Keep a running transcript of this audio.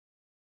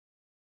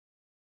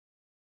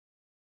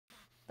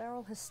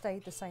Beryl has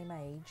stayed the same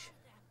age,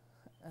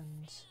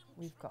 and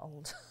we've got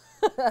old.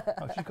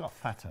 Oh, she's got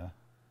fatter.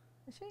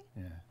 Is she?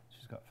 Yeah,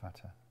 she's got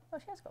fatter. Oh,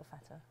 she has got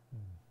fatter.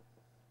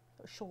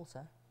 Got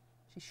shorter.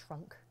 She's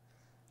shrunk.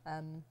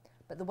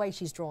 But the way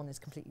she's drawn is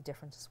completely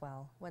different as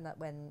well. When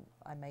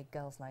I made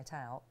Girls' Night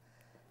Out,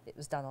 it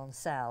was done on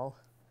cell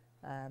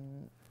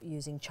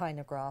using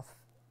Chinograph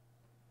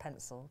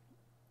pencil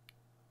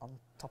on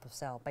top of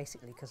cell,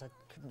 basically because I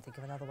couldn't think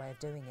of another way of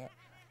doing it.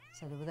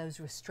 So there were those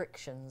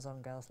restrictions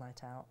on Girls'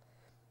 Night Out.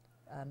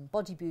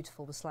 Body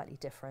Beautiful was slightly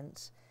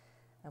different,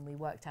 and we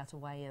worked out a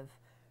way of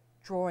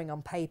drawing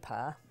on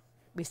paper.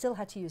 We still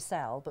had to use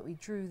cell, but we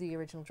drew the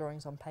original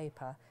drawings on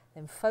paper,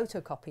 then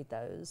photocopied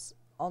those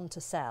onto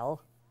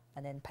cell,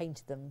 and then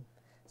painted them.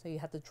 So you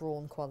had the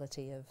drawn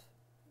quality of,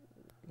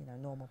 you know,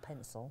 normal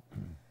pencil.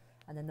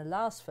 And then the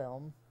last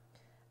film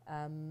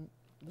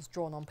was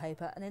drawn on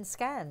paper and then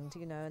scanned,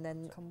 you know, and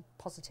then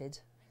composited.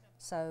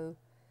 So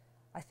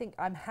I think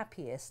I'm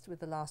happiest with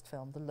the last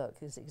film. The look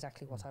is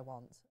exactly what I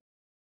want.